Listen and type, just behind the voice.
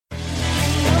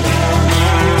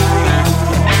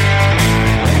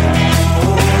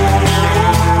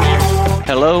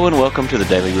welcome to the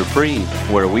Daily Reprieve,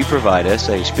 where we provide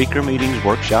SA speaker meetings,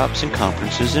 workshops, and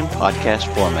conferences in podcast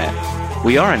format.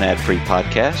 We are an ad-free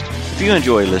podcast. If you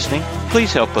enjoy listening,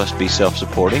 please help us be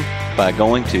self-supporting by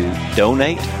going to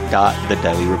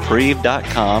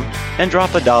donate.thedailyreprieve.com and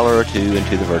drop $1 or $2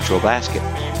 into the virtual basket.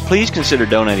 Please consider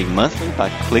donating monthly by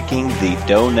clicking the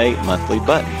Donate Monthly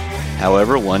button.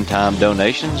 However, one-time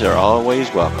donations are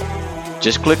always welcome.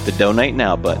 Just click the Donate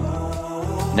Now button.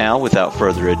 Now, without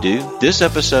further ado, this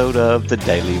episode of the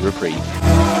Daily Reprieve.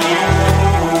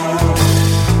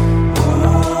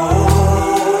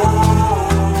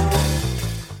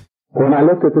 When I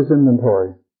look at this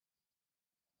inventory,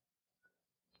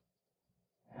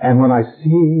 and when I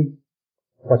see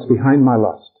what's behind my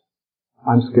lust,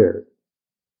 I'm scared.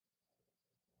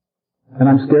 And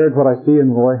I'm scared what I see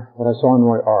in Roy, what I saw in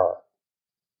Roy R.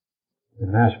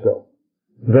 in Nashville.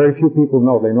 Very few people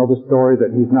know. They know the story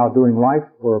that he's now doing life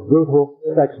for a brutal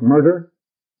sex murder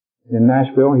in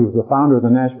Nashville. He was the founder of the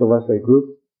Nashville SA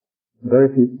Group. Very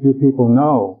few people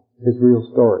know his real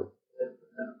story.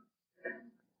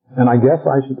 And I guess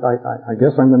I'm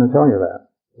going to tell you that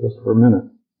just for a minute.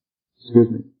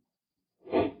 Excuse me.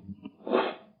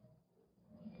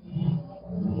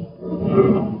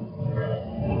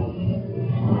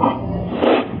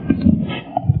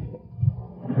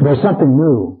 There's something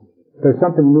new. There's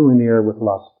something new in the air with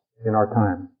lust in our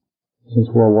time since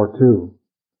World War II.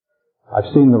 I've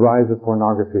seen the rise of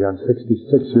pornography. I'm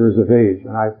 66 years of age,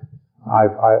 and I've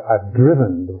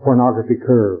driven the pornography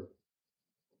curve.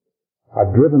 I've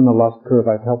driven the lust curve.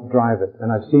 I've helped drive it, and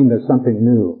I've seen there's something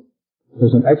new.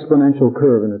 There's an exponential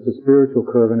curve, and it's a spiritual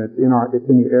curve, and it's in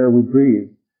the air we breathe,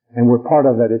 and we're part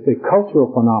of that. It's a cultural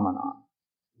phenomenon.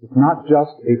 It's not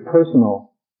just a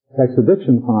personal sex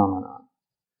addiction phenomenon.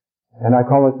 And I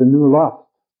call it the new lust.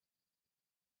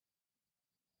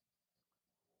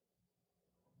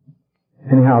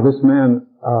 Anyhow, this man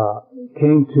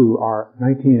came to our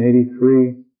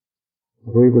 1983, I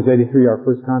believe it was 83, our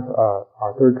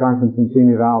third conference in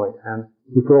Simi Valley, and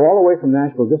he flew all the way from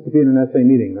Nashville just to be in an SA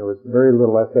meeting. There was very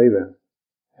little SA then,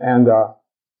 and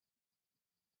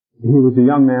he was a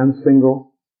young man,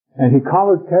 single, and he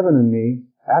collared Kevin and me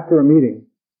after a meeting,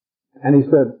 and he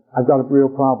said, "I've got a real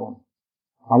problem.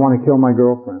 I want to kill my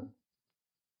girlfriend."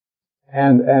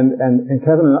 And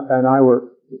Kevin and I were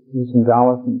from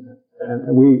Dallas,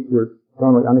 and we were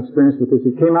totally unexperienced with this.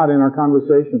 It came out in our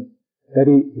conversation that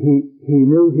he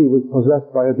knew he was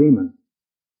possessed by a demon.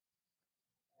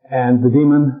 And the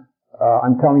demon,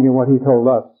 I'm telling you what he told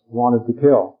us, wanted to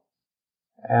kill.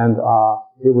 And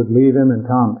it would leave him and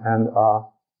come. And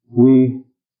we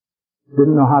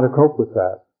didn't know how to cope with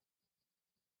that.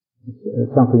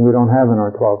 It's something we don't have in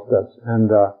our 12 steps. And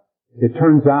it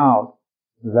turns out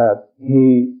that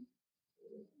he,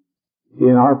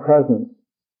 in our presence,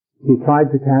 he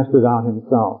tried to cast it out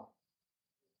himself.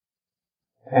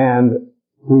 And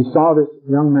we saw this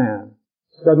young man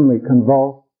suddenly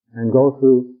convulse and go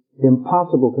through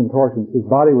impossible contortions. His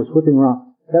body was whipping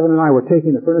around. Kevin and I were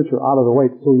taking the furniture out of the way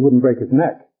so he wouldn't break his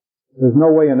neck. There's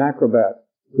no way an acrobat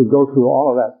could go through all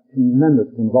of that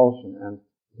tremendous convulsion and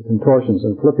the contortions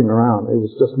and flipping around. It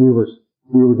was just, we were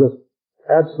just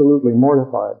absolutely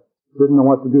mortified. Didn't know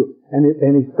what to do. And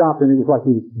he stopped, and it was like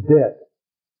he was dead.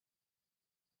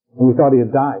 And we thought he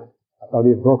had died. I thought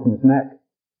he had broken his neck.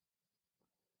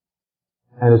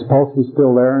 And his pulse was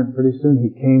still there, and pretty soon he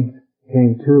came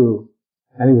to,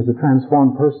 and he was a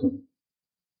transformed person.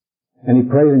 And he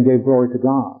prayed and gave glory to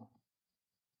God.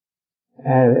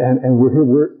 And we're here,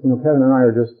 Kevin and I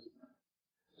are just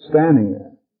standing there.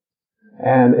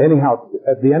 And anyhow,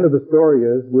 at the end of the story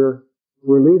is we're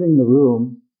leaving the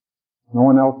room. No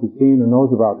one else has seen or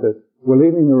knows about this. We're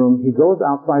leaving the room. He goes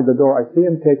outside the door. I see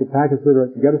him take a pack of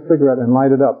cigarettes, get a cigarette, and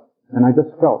light it up. And I just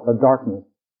felt a darkness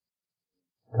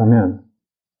come in.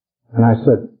 And I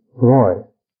said, "Roy,"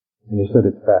 and he said,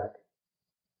 "It's back."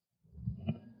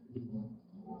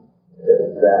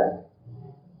 It's back.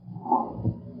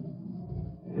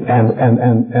 And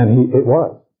it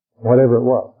was, whatever it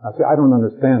was. I say, I don't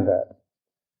understand that.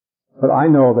 But I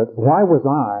know that why was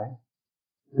I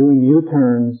doing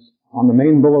U-turns on the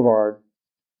main boulevard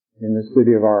in this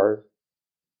city of ours,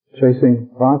 chasing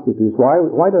prostitutes?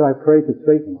 Why did I pray to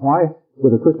Satan? Why,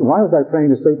 with a Christian, why was I praying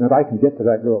to Satan that I can get to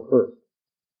that girl first?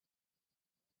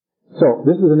 So,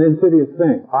 this is an insidious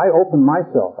thing. I opened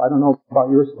myself, I don't know about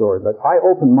your story, but I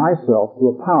opened myself to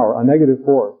a power, a negative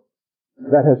force,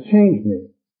 that has changed me.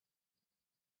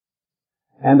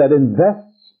 And that invests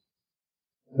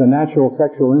the natural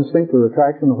sexual instinct or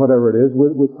attraction or whatever it is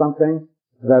with something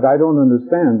that I don't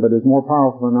understand but is more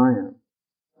powerful than I am.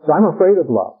 So I'm afraid of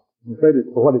lust. I'm afraid of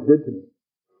what it did to me.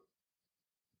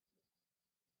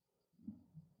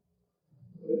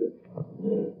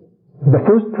 The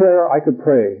first prayer I could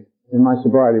pray in my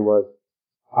sobriety was,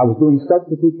 I was doing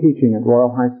substitute teaching at Royal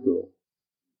High School.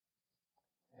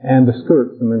 And the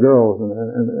skirts and the girls,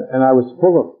 and I was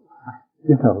full of,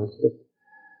 it's just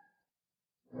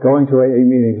going to AA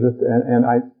meetings, and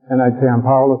I'd say, I'm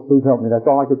powerless, please help me. That's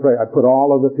all I could pray. I put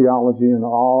all of the theology and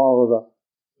all of the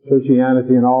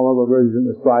churchianity and all of the religion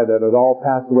aside. That had all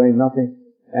passed away, nothing,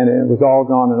 and it was all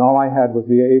gone, and all I had was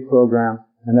the AA program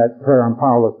and that prayer, I'm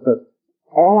powerless. But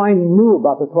all I knew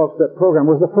about the 12-step program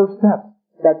was the first step.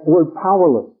 That word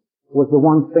powerless was the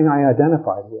one thing I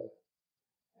identified with.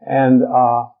 And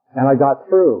I got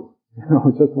through.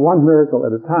 Just one miracle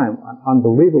at a time, an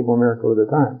unbelievable miracle at a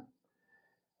time.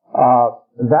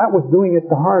 That was doing it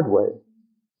the hard way.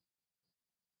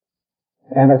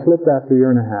 And I slipped after a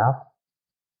year and a half,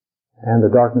 and the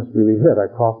darkness really hit. I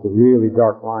crossed a really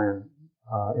dark line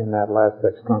in that last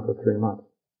sex trunk of 3 months.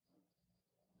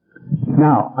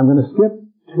 Now, I'm going to skip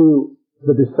to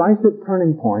the decisive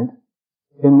turning point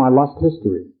in my lust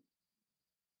history.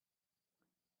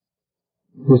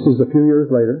 This is a few years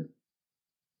later.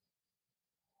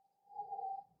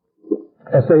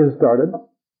 SA has started.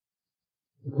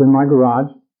 It's in my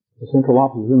garage. The central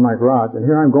office is in my garage. And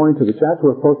here I'm going to the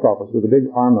Chatsworth Post Office with a big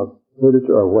arm of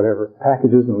literature or whatever,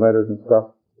 packages and letters and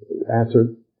stuff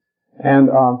answered. And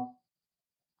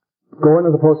go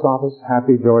into the post office,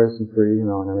 happy, joyous, and free, and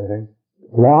everything.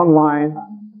 Long line.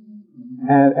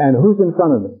 And who's in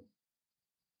front of me?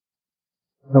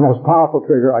 The most powerful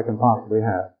trigger I can possibly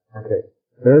have. Okay.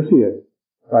 There she is,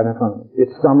 right in front of me.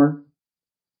 It's summer.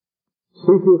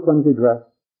 See-through flimsy dress.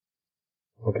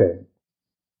 Okay.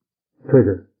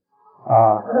 Trigger.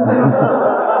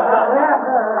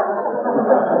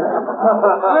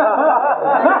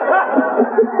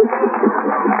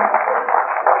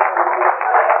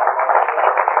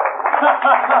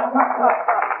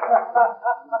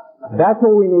 That's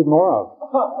what we need more of.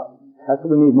 That's what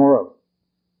we need more of.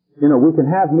 We can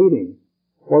have meetings,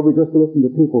 or we just listen to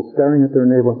people staring at their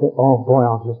neighbor and say, oh boy,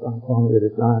 I'm telling you,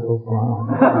 it's not, oh boy.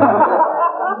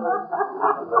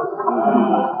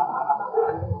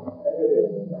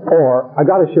 Or, I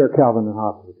gotta share Calvin and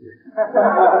Hobbes with you.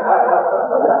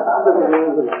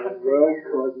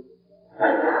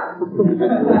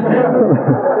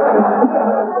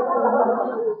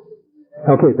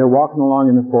 Okay, they're walking along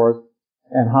in the forest,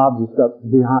 and Hobbes is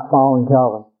following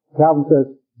Calvin. Calvin says,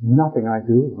 nothing I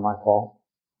do is my fault.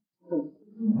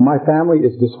 My family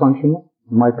is dysfunctional.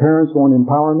 My parents won't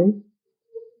empower me.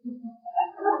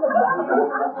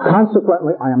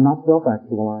 Consequently, I am not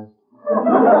self-actualized.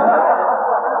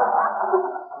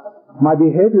 My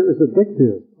behavior is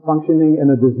addictive, functioning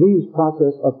in a disease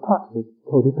process of toxic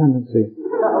codependency.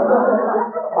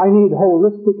 I need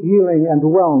holistic healing and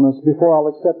wellness before I'll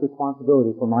accept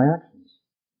responsibility for my actions.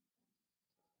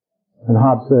 And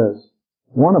Hobbes says,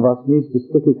 one of us needs to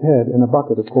stick his head in a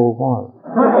bucket of cold water.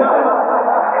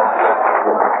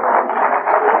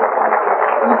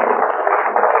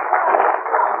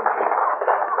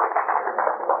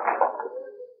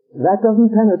 That doesn't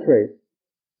penetrate.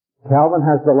 Calvin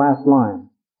has the last line.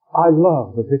 I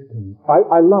love the victim.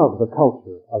 I love the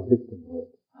culture of victimhood.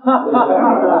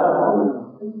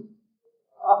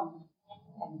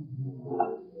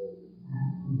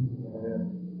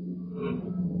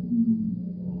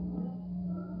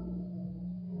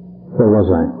 Where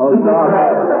was I?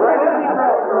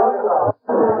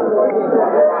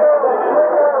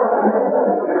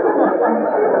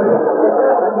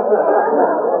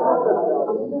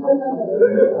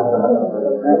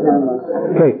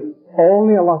 Okay,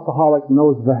 only a lustaholic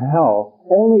knows the hell.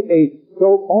 Only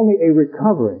a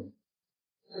recovering,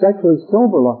 sexually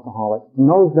sober lustaholic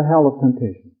knows the hell of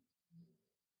temptation.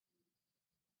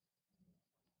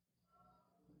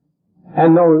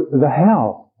 And knows the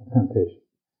hell of temptation.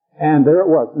 And there it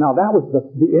was. Now that was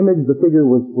the image, the figure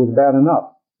was bad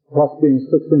enough, plus being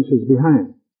 6 inches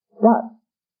behind. But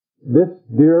this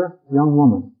dear young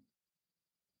woman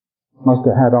must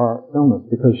have had our illness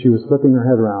because she was flipping her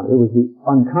head around. It was the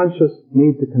unconscious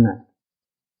need to connect.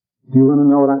 Do you want to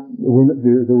know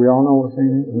do we all know what we're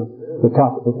saying? The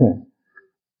top, okay.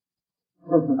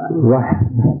 Right.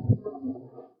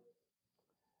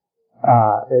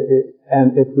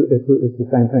 And it's the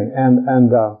same thing. And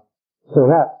so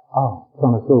that, it's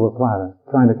on a silver platter,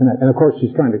 trying to connect. And of course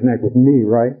she's trying to connect with me,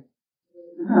 right?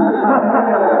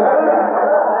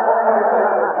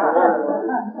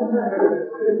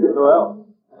 Well.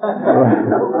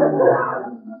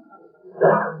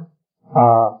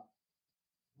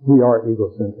 We are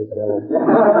egocentric, devil.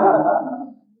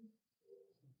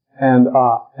 And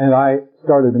I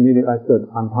started immediately, I said,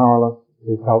 I'm powerless,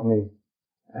 please help me.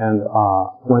 And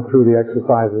went through the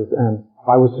exercises, and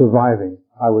I was surviving.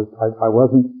 I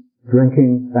wasn't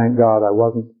drinking, thank God. I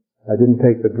didn't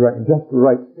take the drink, just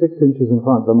right 6 inches in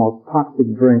front, the most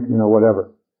toxic drink,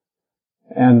 whatever.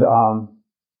 And, I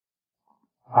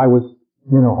was,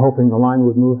 hoping the line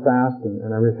would move fast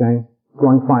and everything,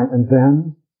 going fine. And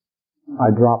then I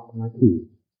dropped my keys.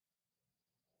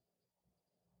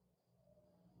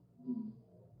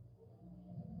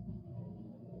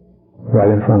 Right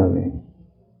in front of me.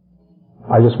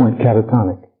 I just went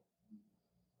catatonic.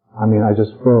 I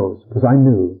just froze, because I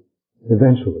knew,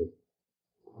 eventually,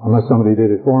 unless somebody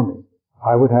did it for me,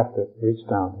 I would have to reach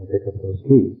down and pick up those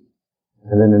keys.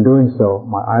 And then in doing so,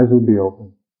 my eyes would be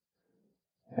open,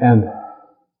 and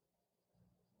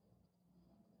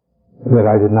that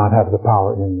I did not have the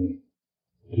power in me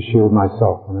to shield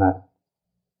myself from that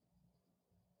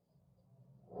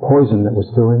poison that was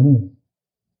still in me.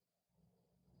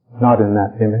 Not in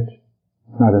that image,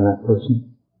 not in that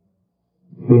person.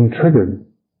 Being triggered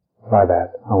by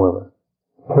that, however.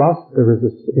 Plus,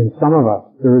 in some of us,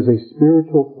 there is a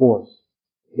spiritual force,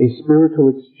 a spiritual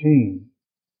exchange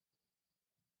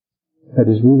that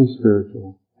is really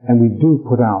spiritual. And we do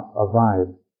put out a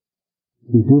vibe.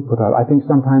 I think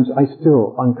sometimes I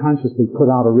still unconsciously put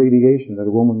out a radiation that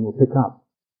a woman will pick up.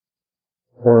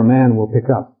 Or a man will pick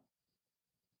up.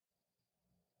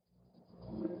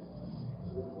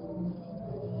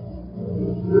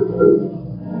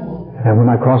 And when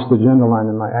I crossed the gender line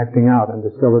in my acting out and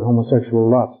discovered homosexual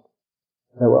lust,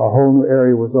 a whole new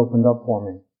area was opened up for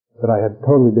me that I had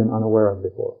totally been unaware of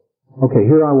before. Okay,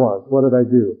 here I was. What did I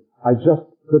do? I just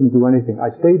couldn't do anything.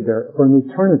 I stayed there for an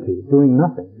eternity doing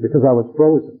nothing because I was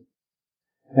frozen.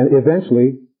 And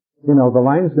eventually, the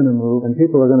line's going to move and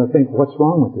people are going to think, what's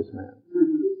wrong with this man?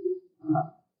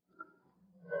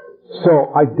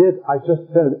 So I just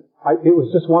said, it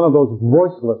was just one of those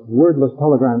voiceless, wordless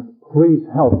telegrams. Please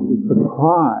help. It's the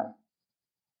cry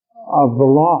of the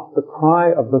lost, the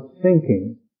cry of the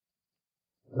thinking,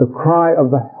 the cry of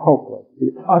the helpless,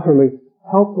 the utterly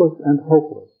helpless and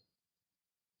hopeless.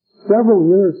 Several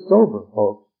years sober,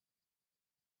 folks.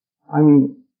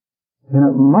 It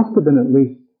must have been at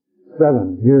least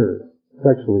 7 years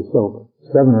sexually sober.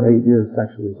 7 or 8 years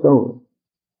sexually sober.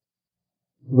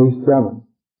 At least 7.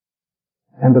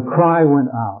 And the cry went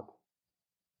out.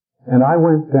 And I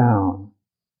went down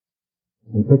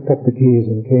and picked up the keys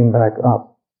and came back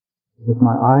up with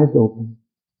my eyes open,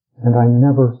 and I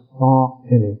never saw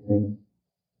anything.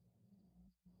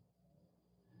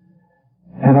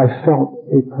 And I felt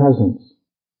a presence,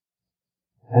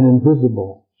 an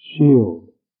invisible shield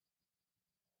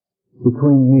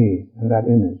between me and that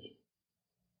image.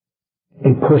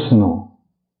 A personal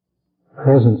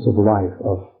presence of life,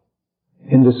 of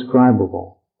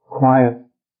indescribable, quiet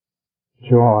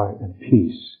joy and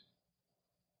peace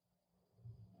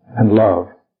and love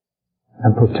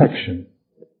and protection.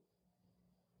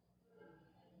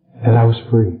 And I was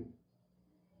free.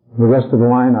 The rest of the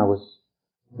line I was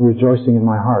rejoicing in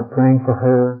my heart, praying for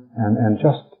her, and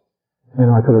just,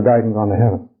 I could have died and gone to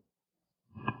heaven.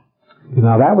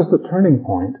 Now that was the turning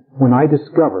point when I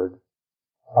discovered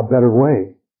a better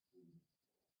way.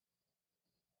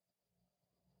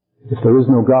 If there is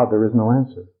no God, there is no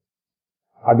answer.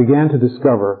 I began to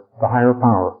discover the higher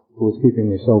power who was keeping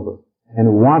me sober and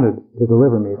who wanted to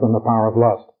deliver me from the power of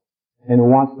lust and who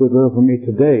wants to deliver me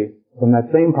today from that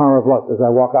same power of lust as I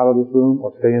walk out of this room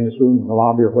or stay in this room, in the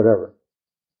lobby or whatever.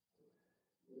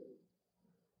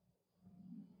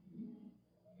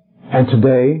 And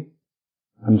today,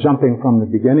 I'm jumping from the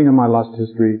beginning of my lust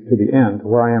history to the end,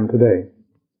 where I am today.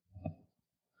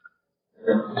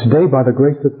 Today, by the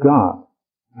grace of God,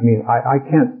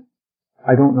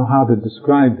 I don't know how to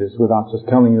describe this without just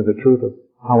telling you the truth of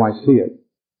how I see it.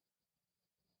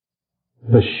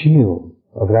 The shield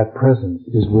of that presence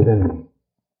is within me.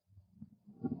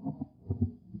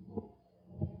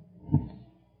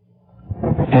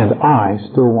 And I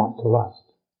still want to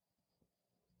lust.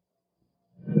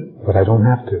 But I don't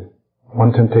have to.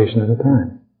 One temptation at a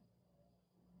time.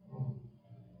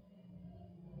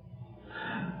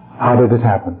 How did it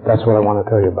happen? That's what I want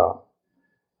to tell you about.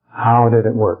 How did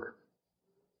it work?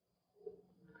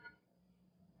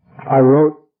 I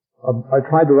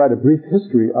tried to write a brief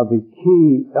history of the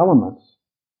key elements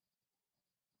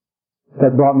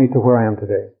that brought me to where I am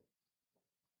today.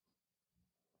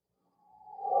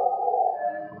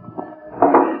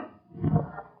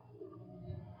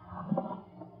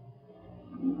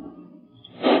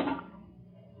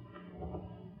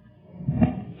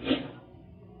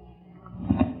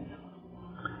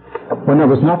 When there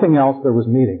was nothing else, there was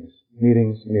meetings.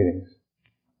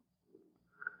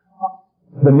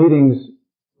 The meetings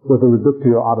were the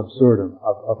reductio ad absurdum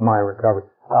of my recovery.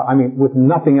 with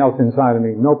nothing else inside of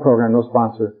me, no program, no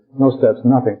sponsor, no steps,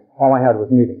 nothing. All I had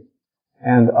was meetings.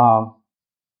 And I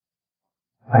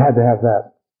had to have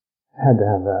that. Had to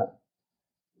have that.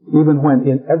 Even when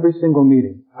in every single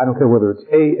meeting, I don't care whether it's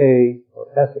AA or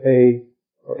SA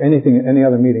or anything, any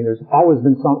other meeting, there's always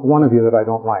been one of you that I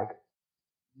don't like.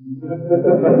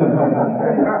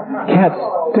 Can't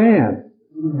stand.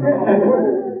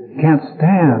 Can't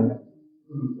stand.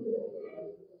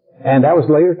 And that was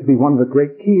later to be one of the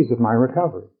great keys of my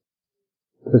recovery.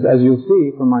 Because as you'll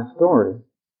see from my story,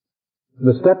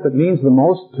 the step that means the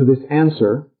most to this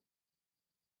answer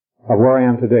of where I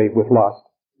am today with lust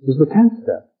is the 10th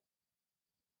step.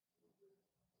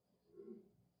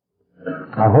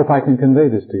 I hope I can convey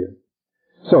this to you.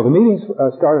 So the meetings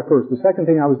started first. The second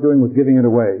thing I was doing was giving it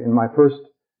away. In my first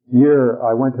year,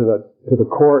 I went to the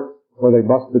court where they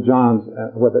bust the Johns,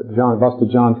 busted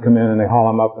Johns come in and they haul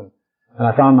them up, and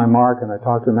I found my mark and I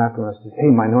talked to him after and I said, hey,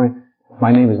 my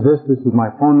name is this is my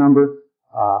phone number.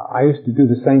 I used to do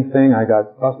the same thing. I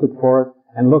got busted for it.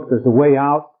 And look, there's a way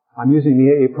out. I'm using the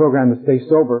AA program to stay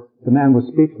sober. The man was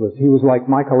speechless. He was like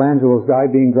Michelangelo's guy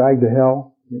being dragged to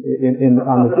hell in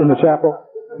the chapel.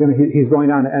 You know, he's going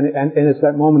down, and it's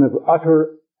that moment of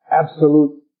utter,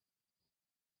 absolute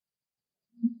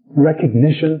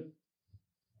recognition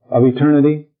of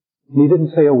eternity. He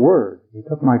didn't say a word. He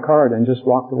took my card and just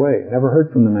walked away. Never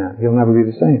heard from the man. He'll never be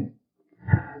the same.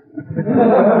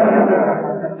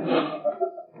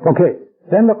 Okay,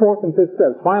 then the 4th and 5th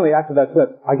steps. Finally, after that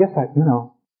step, I guess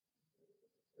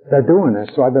they're doing this,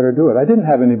 so I better do it. I didn't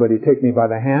have anybody take me by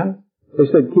the hand. They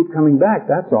said, keep coming back,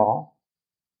 that's all.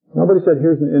 Nobody said,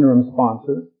 here's an interim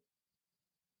sponsor.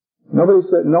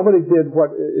 Nobody did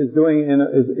what is doing in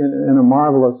a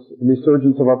marvelous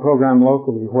resurgence of our program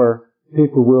locally, where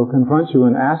people will confront you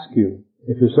and ask you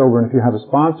if you're sober and if you have a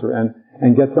sponsor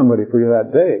and get somebody for you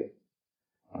that day.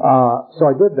 So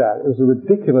I did that. It was a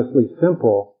ridiculously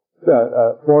simple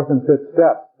 4th and 5th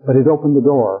step, but it opened the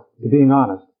door to being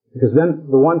honest. Because then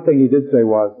the one thing he did say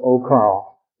was, oh,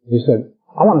 Carl, he said,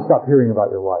 I want to stop hearing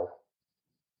about your wife.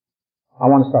 I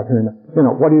want to stop hearing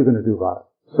about, what are you going to do about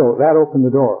it? So that opened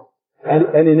the door. And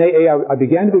in AA, I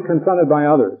began to be confronted by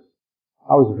others.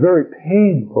 I was very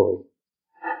painfully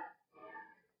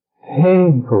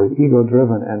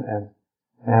ego-driven, and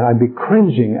I'd be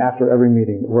cringing after every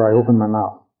meeting where I opened my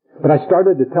mouth. But I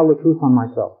started to tell the truth on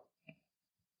myself.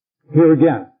 Here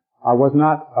again, I was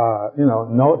not,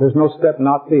 there's no step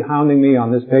Nazi hounding me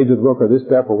on this page of the book or this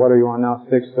step or what are you on now,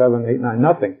 6, 7, 8, 9,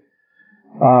 nothing.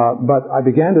 But I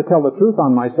began to tell the truth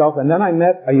on myself, and then I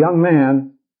met a young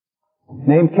man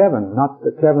named Kevin, not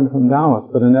the Kevin from Dallas,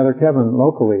 but another Kevin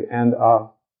locally, and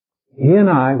he and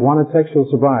I wanted sexual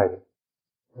sobriety.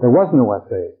 There was no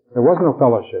SA. There was no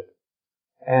fellowship.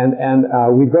 And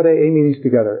we'd go to AA meetings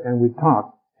together, and we'd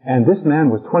talk. And this man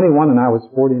was 21 and I was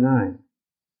 49.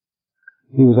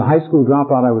 He was a high school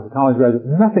dropout, I was a college graduate,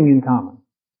 nothing in common.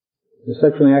 The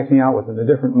sexually acting out was in a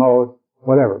different mode,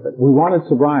 whatever. But we wanted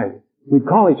sobriety. We'd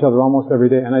call each other almost every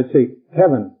day, and I'd say,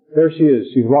 Kevin, there she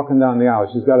is. She's walking down the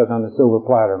aisle. She's got it on the silver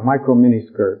platter, micro mini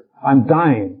skirt. I'm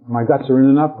dying. My guts are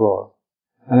in an uproar.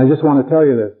 And I just want to tell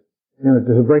you this,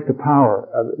 to break the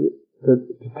power, to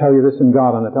tell you this in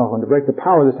God on the telephone, to break the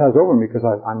power this has over me because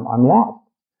I'm lost.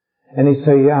 And he'd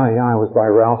say, yeah, I was by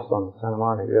Ralph's on Santa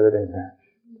Monica the other day, man.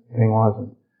 Thing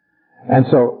wasn't. And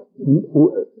so, we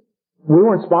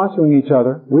weren't sponsoring each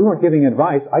other. We weren't giving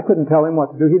advice. I couldn't tell him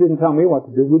what to do. He didn't tell me what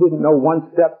to do. We didn't know one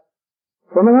step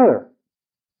from another.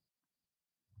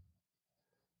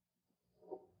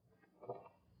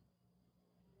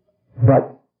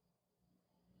 But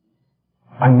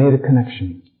I made a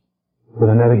connection with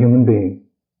another human being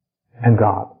and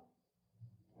God.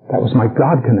 That was my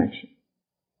God connection.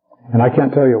 And I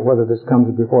can't tell you whether this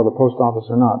comes before the post office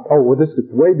or not. Oh, well, this is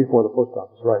way before the post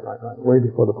office. Right. Way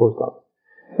before the post office.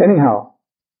 Anyhow,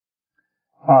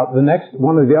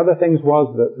 one of the other things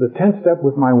was the 10th step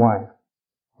with my wife.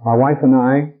 My wife and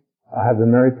I have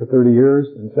been married for 30 years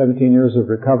and 17 years of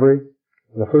recovery.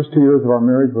 The first 2 years of our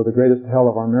marriage were the greatest hell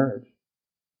of our marriage.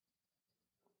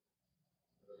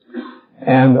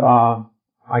 And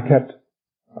I kept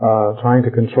trying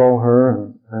to control her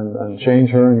and change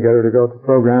her and get her to go to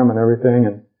program and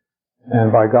everything,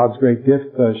 and by God's great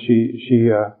gift, she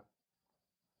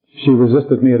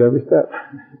resisted me at every step.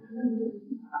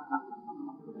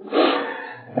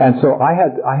 And so I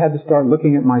had to start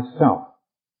looking at myself.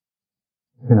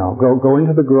 Go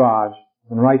into the garage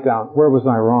and write down where was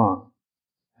I wrong.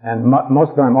 And most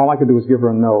of the time, all I could do was give her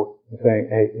a note and say,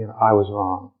 hey, I was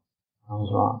wrong. I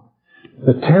was wrong.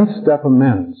 The 10th step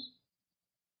amends.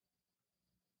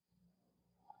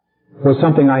 was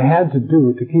something I had to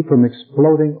do to keep from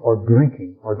exploding or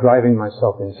drinking or driving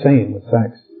myself insane with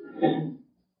sex.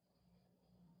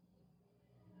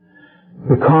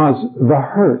 Because the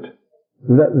hurt,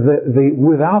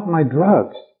 without my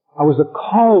drugs, I was a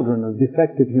cauldron of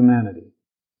defective humanity.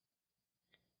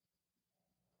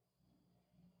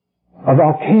 A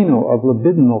volcano of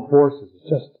libidinal forces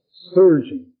just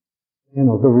surging. You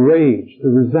know, the rage, the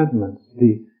resentments,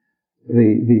 the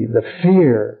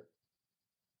fear.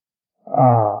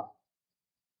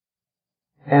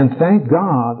 And thank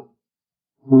God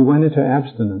we went into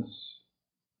abstinence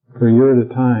for a year at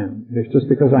a time. It's just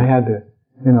because I had to,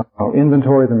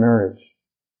 inventory the marriage.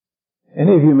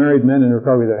 Any of you married men in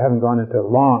recovery that haven't gone into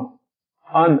long,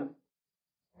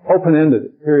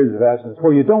 open-ended periods of abstinence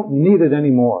where you don't need it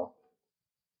anymore,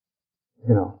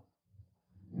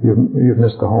 you've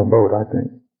missed the whole boat, I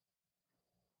think.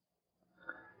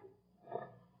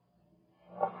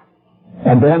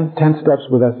 And then 10 steps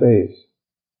with SAs.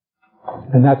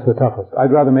 And that's the toughest.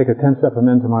 I'd rather make a 10-step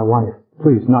amend to my wife.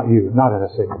 Please, not you, not an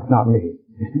SA, not me.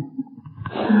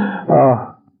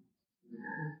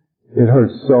 It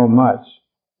hurts so much.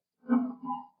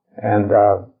 And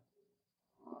to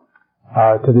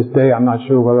this day, I'm not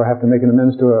sure whether I have to make an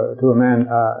amends to a man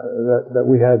that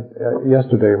we had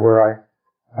yesterday, where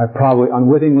I probably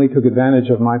unwittingly took advantage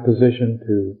of my position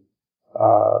to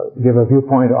give a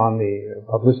viewpoint on the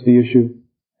publicity issue,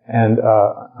 and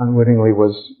unwittingly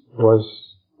was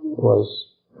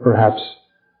perhaps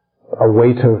a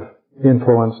weight of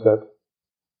influence that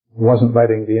wasn't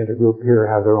letting the intergroup here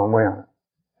have their own way on it.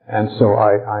 And so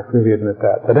I freely admit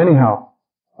that. But anyhow,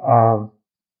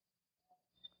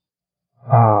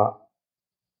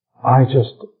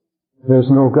 there's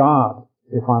no God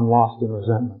if I'm lost in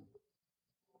resentment.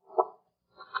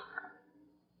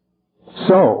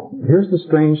 So, here's the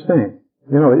strange thing.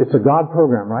 It's a God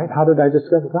program, right? How did I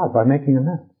discover God? By making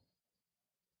amends.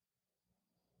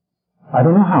 I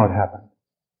don't know how it happened.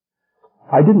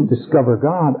 I didn't discover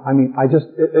God.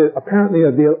 Apparently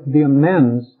the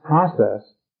amends process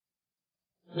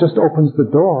just opens the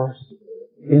doors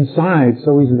inside,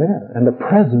 so He's there. And the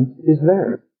presence is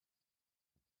there.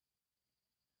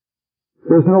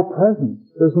 There's no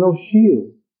presence. There's no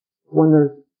shield when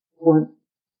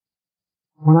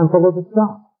I'm full of the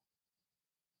stuff.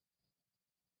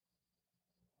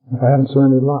 If I haven't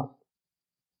surrendered love.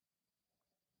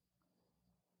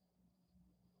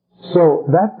 So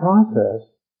that process,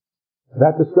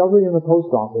 that discovery in the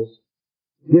post office,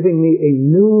 giving me a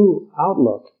new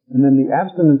outlook, and then the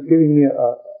abstinence giving me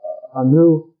a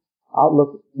new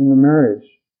outlook in the marriage,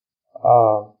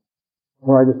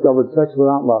 where I discovered sex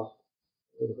without lust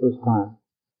for the first time,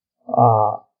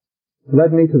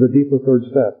 led me to the deeper third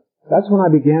step. That's when I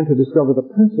began to discover the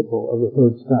principle of the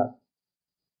third step.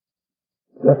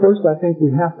 At first, I think we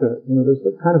have to, there's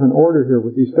kind of an order here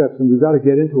with these steps, and we've got to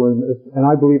get into it. And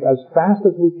I believe as fast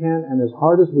as we can and as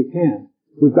hard as we can,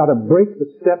 we've got to break the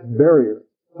step barrier.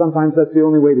 Sometimes that's the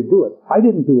only way to do it. I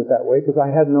didn't do it that way because I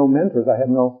had no mentors. I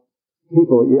had no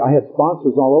people. I had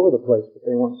sponsors all over the place, but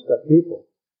they weren't step people.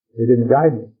 They didn't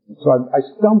guide me. So I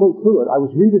stumbled through it. I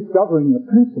was rediscovering the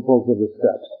principles of the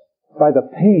steps by the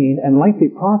pain and lengthy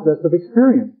process of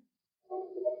experience.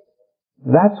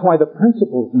 That's why the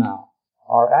principles now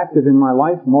are active in my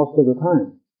life most of the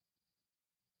time.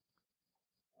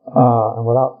 And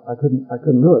I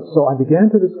couldn't do it. So I began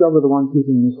to discover the one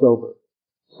keeping me sober.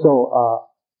 So,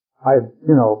 I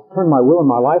turned my will and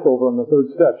my life over on the third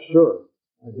step. Sure.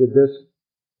 I did this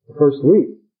the first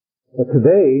week. But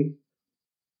today,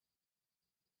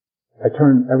 I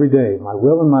turn every day my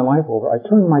will and my life over. I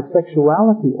turn my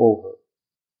sexuality over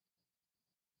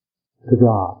to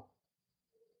God.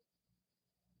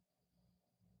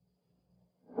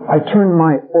 I turn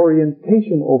my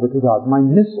orientation over to God, my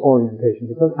misorientation,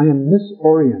 because I am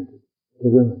misoriented to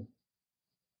women.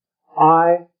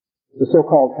 The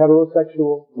so-called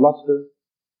heterosexual luster,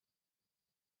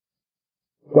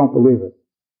 don't believe it.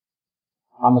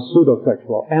 I'm a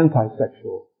pseudo-sexual,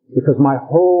 anti-sexual, because my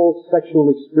whole sexual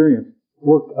experience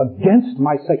worked against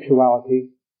my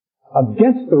sexuality,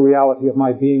 against the reality of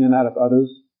my being and that of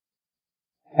others,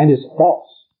 and is false.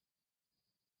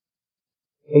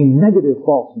 A negative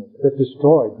falseness that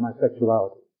destroyed my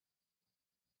sexuality.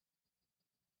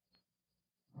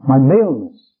 My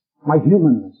maleness, my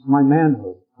humanness, my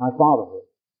manhood, my fatherhood.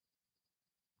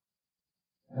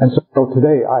 And so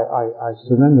today I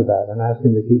surrender that and ask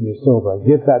Him to keep me sober. I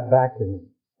give that back to Him.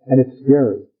 And it's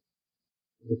scary.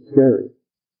 It's scary.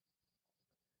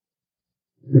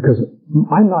 Because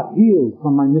I'm not healed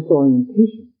from my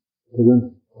misorientation to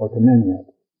women or to men yet.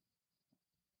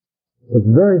 It's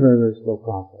a very, very, very slow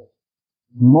process.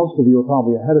 Most of you are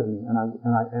probably ahead of me, and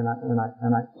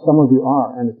some of you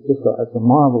are, and it's a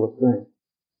marvelous thing.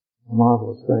 A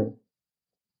marvelous thing.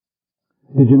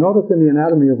 Did you notice in the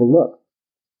anatomy of a look,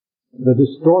 the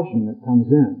distortion that comes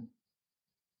in?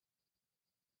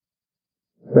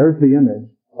 There's the image,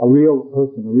 a real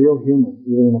person, a real human,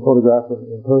 either in a photograph or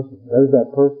in person. There's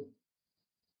that person.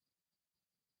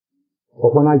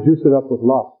 But when I juice it up with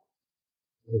lust,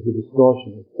 there's a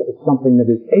distortion. It's something that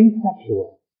is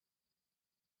asexual.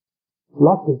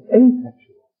 Lust is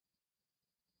asexual.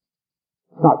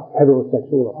 It's not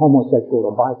heterosexual or homosexual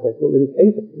or bisexual. It is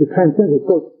asexual. It transcends. It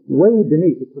goes way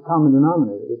beneath. It's the common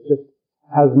denominator. It just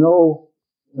has no,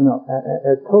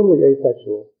 it's totally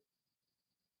asexual.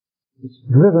 It's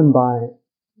driven by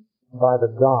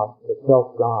the God, the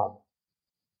self-God.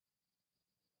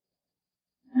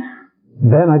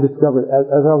 Then I discovered,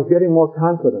 as I was getting more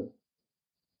confident,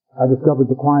 I discovered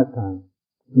the quiet time.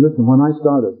 Listen, when I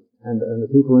started, and the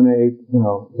people in AA,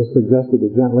 just suggested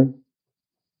it gently.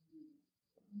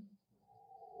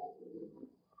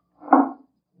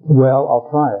 Well, I'll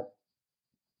try it.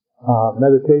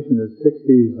 Meditation is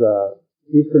 60s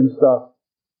Eastern stuff.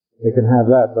 They can have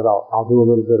that, but I'll do a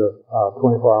little bit of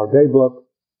 24-hour day book,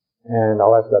 and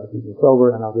I'll ask God to keep me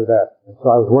sober, and I'll do that. And so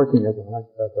I was working as a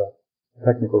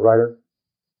technical writer,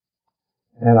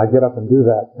 and I get up and do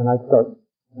that, and I start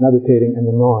meditating, and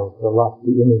the noise, the lust,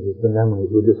 the images, the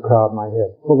memories would just crowd my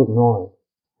head, full of noise.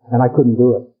 And I couldn't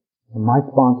do it. And my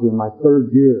sponsor in my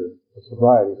 3rd year of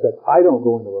sobriety said, I don't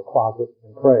go into a closet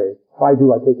and pray. If I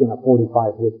do, I take in a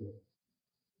 45 with me.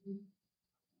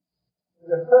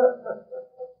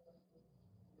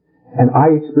 And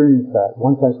I experienced that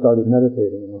once I started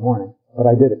meditating in the morning. But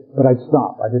I did it. But I'd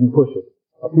stop. I didn't push it.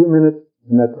 A few minutes,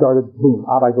 and that started, boom,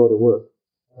 out I go to work.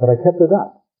 But I kept it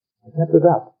up.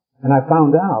 And I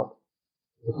found out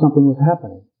that something was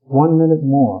happening. 1 minute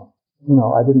more.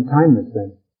 I didn't time this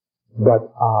thing. But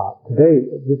today,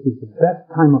 this is the best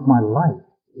time of my life,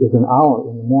 is an hour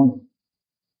in the morning.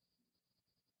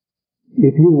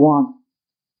 If you want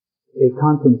a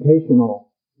confrontational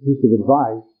piece of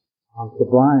advice on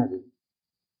sobriety,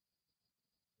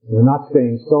 you're not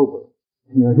staying sober.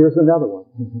 Here's another one.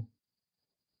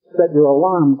 Set your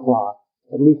alarm clock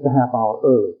at least a half hour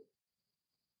early.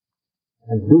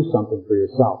 And do something for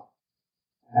yourself.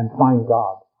 And find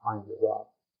God. Find your God.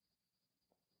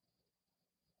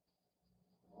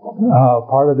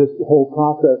 Part of this whole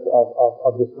process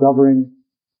of discovering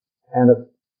and of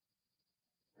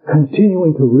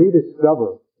continuing to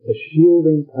rediscover the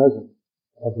shielding presence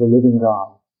of the living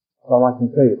God. That's all I can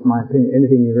say. It's my opinion.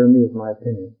 Anything you hear me is my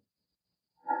opinion.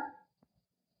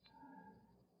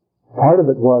 Part of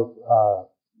it was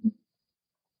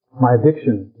my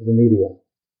addiction to the media.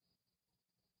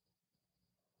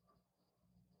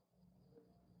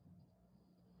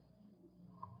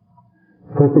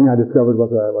 First thing I discovered was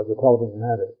a television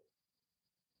addict.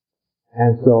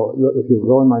 And so, if you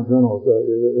go in my journals,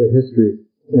 the history,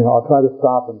 I'll try to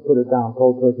stop and put it down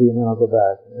cold turkey, and then I'll go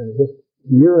back. And just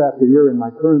year after year in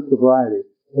my current sobriety,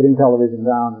 putting television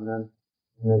down and then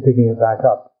picking it back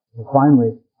up. And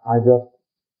finally, I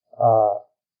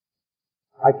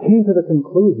came to the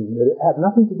conclusion that it had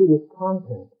nothing to do with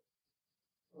content.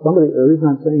 The reason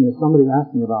I'm saying this, somebody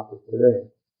asked me about this today.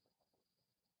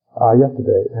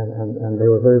 Yesterday, and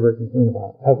they were very, very concerned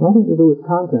about it. It has nothing to do with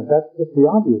content. That's just the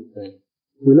obvious thing.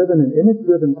 We live in an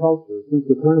image-driven culture since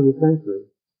the turn of the century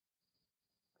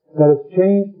that has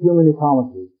changed human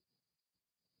ecology.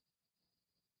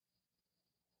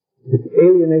 It's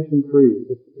alienation-free.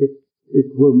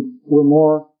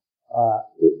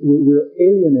 We're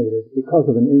alienated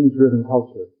because of an image-driven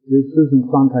culture. Read Susan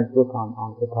Sontag's book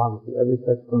on photography. Every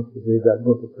sex person should read that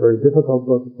book. It's a very difficult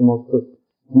book. It's the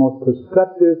most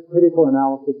perceptive, critical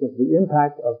analysis of the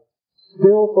impact of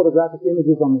still photographic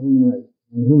images on the human race,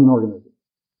 and the human organism.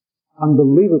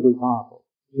 Unbelievably powerful.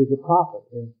 She's a prophet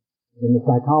in the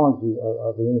psychology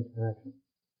of the image connection.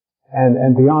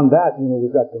 And beyond that,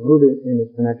 we've got the movie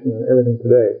image connection and everything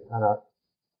today. And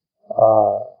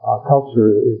our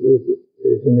culture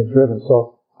is image driven.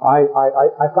 So I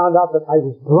found out that I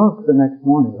was drunk the next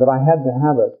morning, that I had to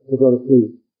have it to go to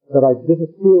sleep. That I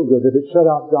didn't feel good, that it shut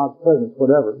out God's presence,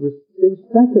 whatever.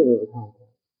 Irrespective of the content.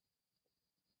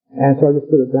 And so I just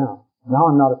put it down.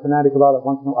 Now I'm not a fanatic about it.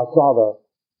 Once in a while, I saw the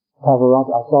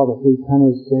Pavarotti, I saw the 3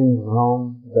 tenors sing in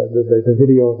Rome, the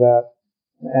video of that.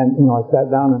 And, I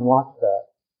sat down and watched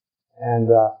that.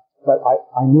 And, but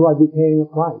I knew I'd be paying a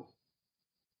price.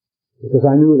 Because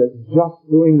I knew that just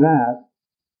doing that,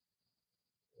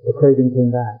 the craving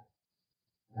came back.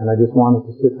 And I just wanted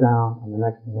to sit down and the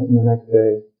next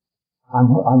day, I'm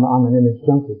an image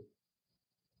junkie.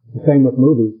 The same with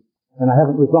movies. And I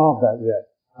haven't resolved that yet.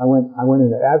 I went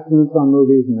into abstinence on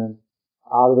movies and then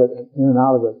out of it, in and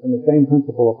out of it, and the same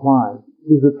principle applies.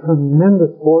 These are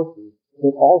tremendous forces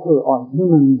that alter our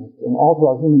humanness and alter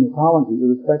our human ecology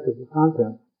irrespective of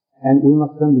content, and we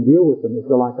must learn to deal with them if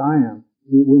you're like I am.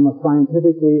 We must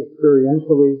scientifically,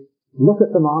 experientially look at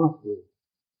them honestly.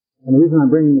 And the reason I'm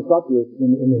bringing this up is,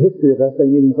 in the history of SA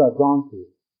meetings I've gone to,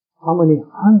 how many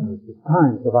hundreds of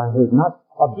times have I heard not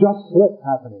of just slip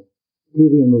happening,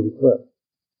 TV and movie slip.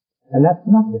 And that's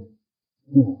nothing.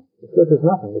 The slip is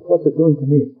nothing. It's what's it doing to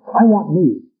me. I want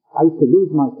me. I used to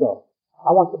lose myself.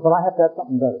 But I have to have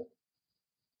something better.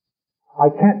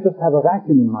 I can't just have a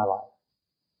vacuum in my life.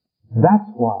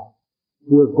 That's why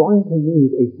we're going to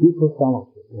need a deeper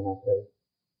fellowship in SA.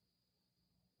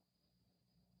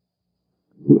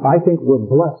 I think we're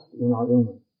blessed in our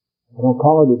illness. I don't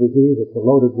call it a disease, it's a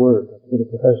loaded word. That's for the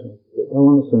professionals. The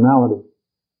illness and malady.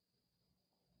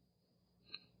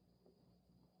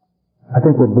 I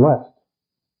think we're blessed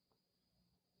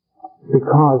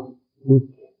because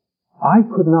I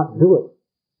could not do it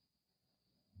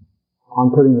on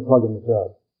putting the plug in the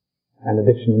jug and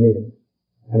addiction meetings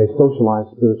and a socialized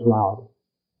spirituality.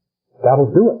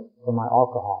 That'll do it for my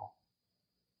alcohol,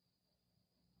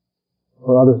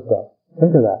 for other stuff.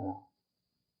 Think of that now.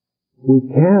 We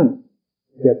can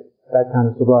get that kind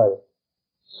of sobriety.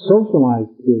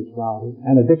 Socialized spirituality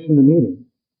and addiction to meetings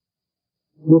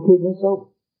will keep me sober,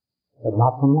 but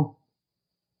not from life.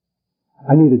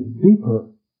 I need a deeper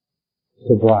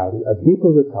sobriety, a deeper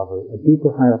recovery, a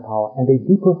deeper higher power, and a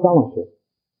deeper fellowship.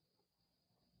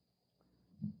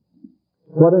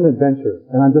 What an adventure.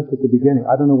 And I'm just at the beginning.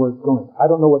 I don't know where it's going. I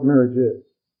don't know what marriage is.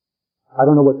 I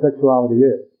don't know what sexuality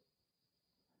is.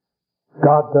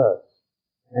 God does.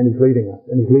 And He's leading us.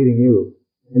 And He's leading you.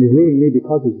 And He's leading me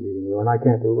because He's leading you. And I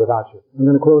can't do it without you. I'm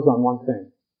going to close on one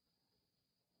thing.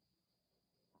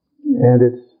 And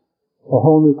it's a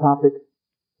whole new topic.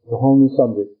 It's a whole new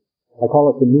subject. I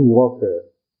call it the new warfare.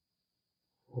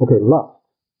 Okay, lust.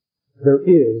 There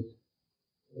is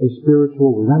a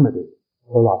spiritual remedy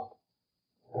for lust.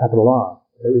 Capital R.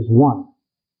 There is one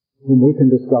whom we can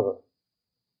discover.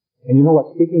 And you know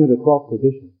what? Speaking of the 12th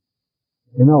tradition,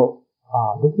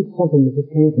 this is something that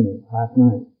just came to me last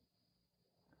night.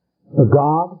 The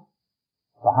God,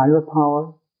 the higher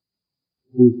power,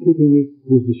 who is keeping me,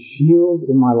 who is the shield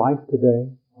in my life today,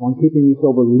 one keeping me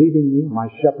sober, leading me, my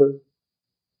shepherd,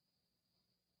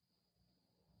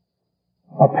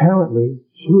 apparently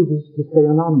chooses to stay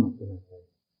anonymous in it.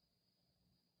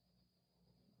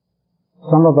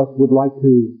 Some of us would like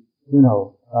to,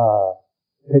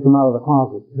 take him out of the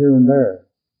closet here and there,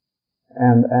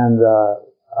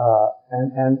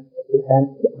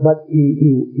 but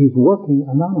he's working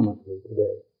anonymously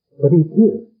today. But he's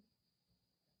here.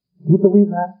 Do you believe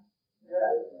that?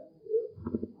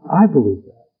 I believe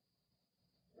that.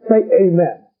 Say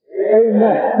amen.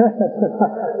 Amen.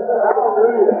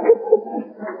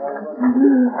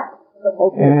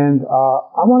 Okay. And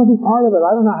I want to be part of it.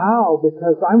 I don't know how,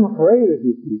 because I'm afraid of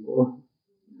you people.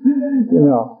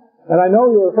 And I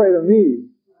know you're afraid of me.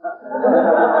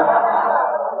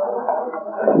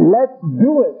 Let's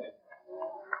do it.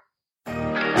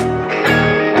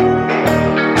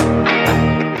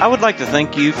 I would like to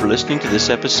thank you for listening to this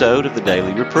episode of The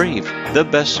Daily Reprieve, the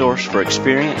best source for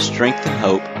experience, strength, and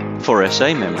hope for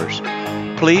SA members.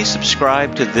 Please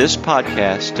subscribe to this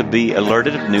podcast to be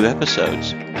alerted of new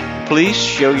episodes. Please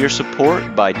show your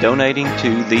support by donating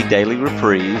to The Daily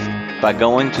Reprieve by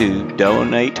going to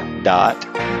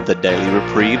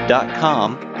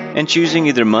donate.thedailyreprieve.com and choosing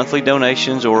either monthly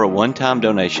donations or a one-time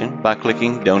donation by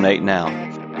clicking Donate Now.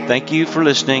 Thank you for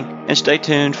listening, and stay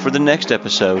tuned for the next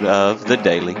episode of The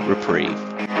Daily Reprieve.